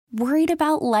Worried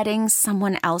about letting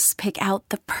someone else pick out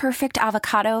the perfect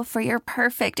avocado for your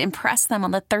perfect impress them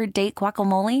on the third date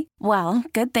guacamole? Well,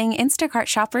 good thing Instacart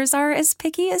shoppers are as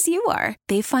picky as you are.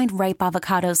 They find ripe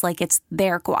avocados like it's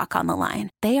their guac on the line.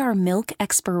 They are milk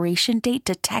expiration date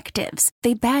detectives.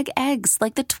 They bag eggs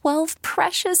like the 12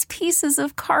 precious pieces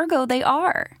of cargo they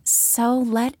are. So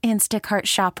let Instacart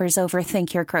shoppers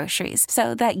overthink your groceries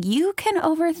so that you can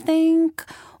overthink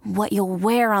what you'll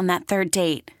wear on that third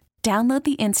date. Download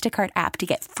the Instacart app to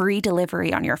get free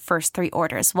delivery on your first 3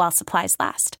 orders while supplies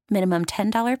last. Minimum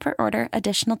 $10 per order.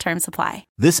 Additional terms apply.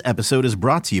 This episode is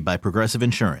brought to you by Progressive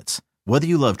Insurance. Whether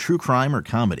you love true crime or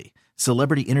comedy,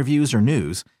 celebrity interviews or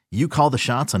news, you call the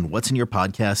shots on what's in your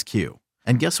podcast queue.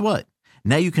 And guess what?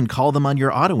 Now you can call them on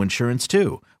your auto insurance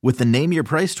too with the Name Your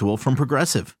Price tool from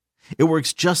Progressive. It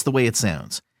works just the way it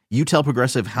sounds. You tell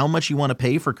Progressive how much you want to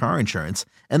pay for car insurance,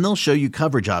 and they'll show you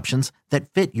coverage options that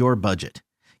fit your budget.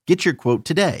 Get your quote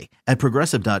today at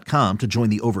Progressive.com to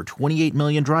join the over 28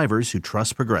 million drivers who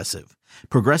trust Progressive.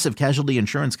 Progressive Casualty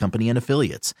Insurance Company and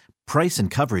Affiliates. Price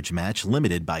and coverage match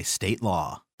limited by state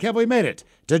law. Kev, we made it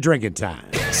to drinking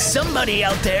time. Somebody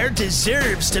out there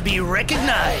deserves to be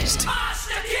recognized.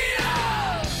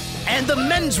 And the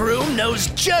men's room knows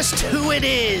just who it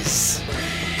is.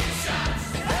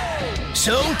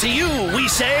 So to you, we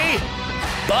say,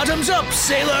 bottoms up,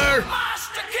 sailor.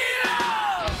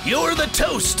 You're the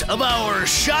toast of our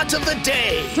shot of the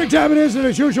day. Drink time it is, and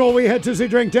as usual, we head to the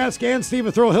drink desk and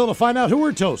Stephen Throwhill to find out who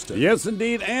we're toasting. Yes,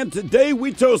 indeed, and today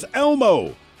we toast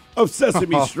Elmo of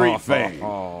Sesame Street fame.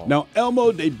 Now,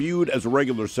 Elmo debuted as a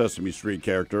regular Sesame Street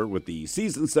character with the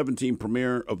season 17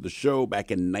 premiere of the show back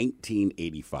in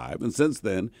 1985, and since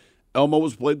then, Elmo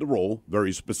has played the role,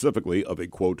 very specifically, of a,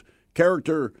 quote,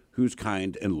 character who's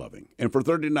kind and loving. And for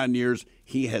 39 years,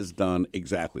 he has done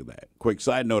exactly that. Quick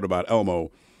side note about Elmo.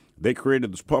 They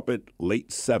created this puppet late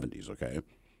 70s, okay?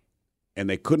 And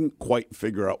they couldn't quite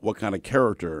figure out what kind of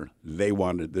character they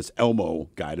wanted this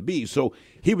Elmo guy to be. So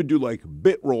he would do like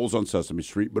bit roles on Sesame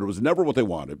Street, but it was never what they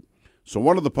wanted. So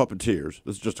one of the puppeteers,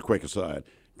 this is just a quick aside,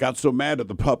 got so mad at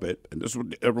the puppet, and this is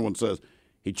what everyone says,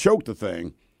 he choked the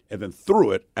thing and then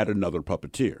threw it at another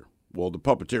puppeteer. Well, the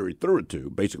puppeteer he threw it to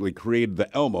basically created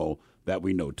the Elmo that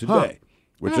we know today.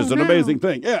 Which is an amazing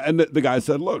thing. Yeah, and the guy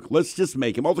said, look, let's just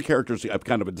make him, all the characters have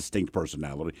kind of a distinct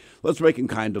personality. Let's make him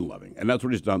kind and loving. And that's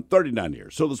what he's done 39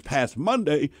 years. So this past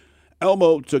Monday,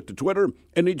 Elmo took to Twitter,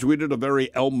 and he tweeted a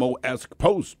very Elmo-esque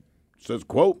post. It says,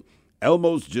 quote,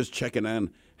 Elmo's just checking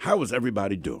in. How is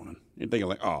everybody doing? You're thinking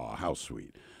like, oh, how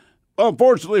sweet.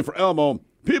 Unfortunately for Elmo,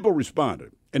 people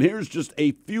responded. And here's just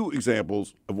a few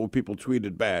examples of what people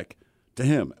tweeted back to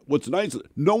him. What's nice,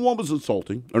 no one was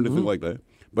insulting or anything like that,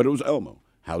 but it was Elmo.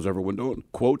 How's everyone doing?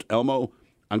 Quote, Elmo,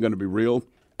 I'm going to be real.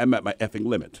 I'm at my effing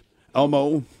limit.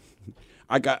 Elmo,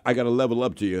 I got to level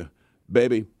up to you.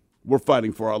 Baby, we're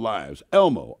fighting for our lives.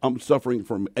 Elmo, I'm suffering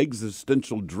from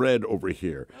existential dread over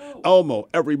here. Elmo,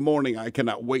 every morning I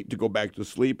cannot wait to go back to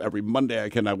sleep. Every Monday I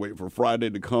cannot wait for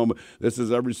Friday to come. This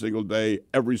is every single day,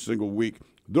 every single week.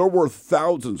 There were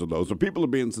thousands of those. So people are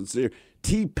being sincere.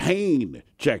 T-Pain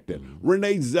checked it.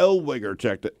 Renee Zellweger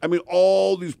checked it. I mean,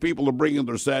 all these people are bringing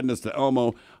their sadness to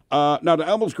Elmo. Now, to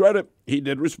Elmo's credit, he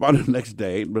did respond the next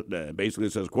day. But basically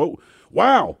says, quote,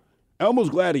 wow, Elmo's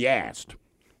glad he asked.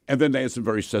 And then they had some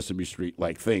very Sesame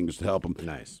Street-like things to help him.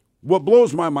 Nice. What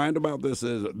blows my mind about this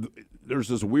is there's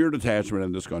this weird attachment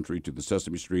in this country to the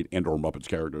Sesame Street and or Muppets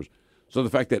characters. So the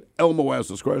fact that Elmo asked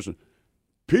this question,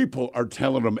 people are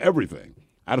telling him everything.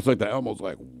 I just like that Elmo's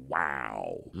like,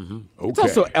 wow. Okay. It's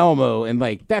also Elmo, and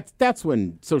like that's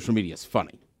when social media is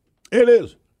funny. It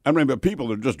is. I mean, but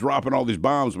people are just dropping all these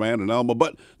bombs, man, and Elmo.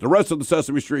 But the rest of the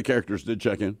Sesame Street characters did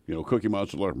check in. You know, Cookie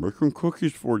Monster, like, making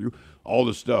cookies for you, all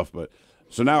this stuff. But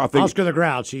so now I think Oscar the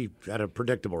Grouch, he had a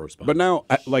predictable response. But now,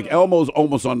 like, Elmo's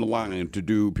almost on the line to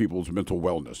do people's mental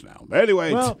wellness now.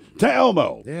 Anyway, to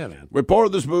Elmo. Yeah, man. We pour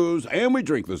this booze and we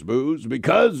drink this booze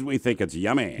because we think it's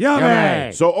yummy.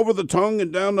 Yummy. So over the tongue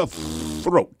and down the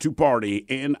throat to party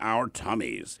in our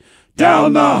tummies.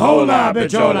 Down the hola,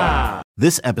 bichola.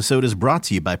 This episode is brought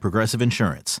to you by Progressive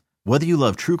Insurance. Whether you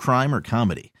love true crime or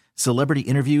comedy, celebrity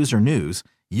interviews or news,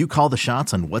 you call the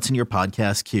shots on what's in your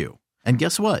podcast queue. And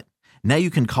guess what? Now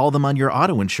you can call them on your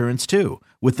auto insurance too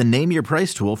with the Name Your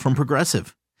Price tool from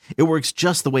Progressive. It works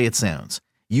just the way it sounds.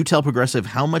 You tell Progressive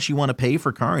how much you want to pay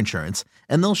for car insurance,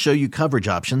 and they'll show you coverage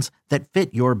options that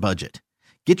fit your budget.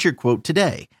 Get your quote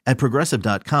today at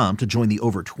Progressive.com to join the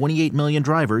over 28 million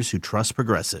drivers who trust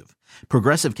Progressive.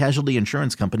 Progressive Casualty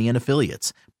Insurance Company and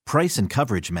Affiliates. Price and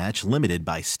coverage match limited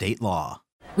by state law.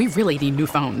 We really need new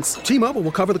phones. T-Mobile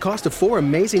will cover the cost of 4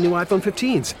 amazing new iPhone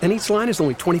 15s, and each line is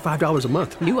only $25 a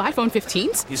month. New iPhone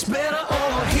 15s? It's better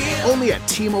over here. Only at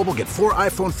T-Mobile, get 4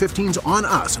 iPhone 15s on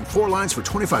us and 4 lines for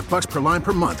 $25 per line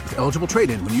per month with eligible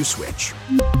trade-in when you switch.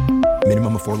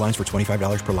 Minimum of 4 lines for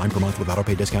 $25 per line per month with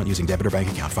autopay discount using debit or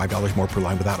bank account. $5 more per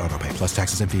line without autopay, plus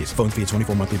taxes and fees. Phone fee at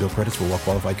 24 monthly bill credits for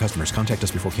well-qualified customers. Contact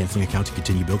us before canceling account to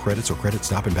continue bill credits or credit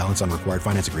stop and balance on required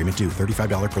finance agreement due.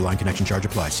 $35 per line connection charge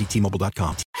applies. See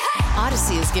T-Mobile.com.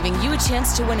 Odyssey is giving you a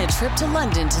chance to win a trip to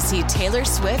London to see Taylor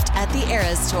Swift at the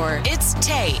Eras Tour. It's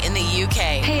Tay in the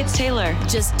UK. Hey, it's Taylor.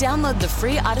 Just download the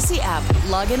free Odyssey app,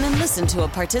 log in and listen to a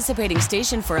participating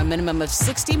station for a minimum of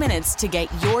 60 minutes to get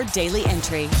your daily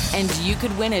entry. And you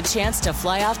could win a chance to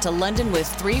fly off to London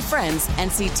with 3 friends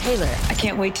and see Taylor. I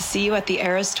can't wait to see you at the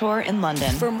Eras Tour in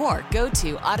London. For more, go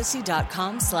to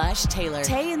odyssey.com/Taylor.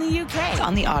 Tay in the UK. It's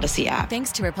on the Odyssey app.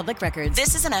 Thanks to Republic Records.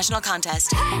 This is a national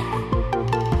contest.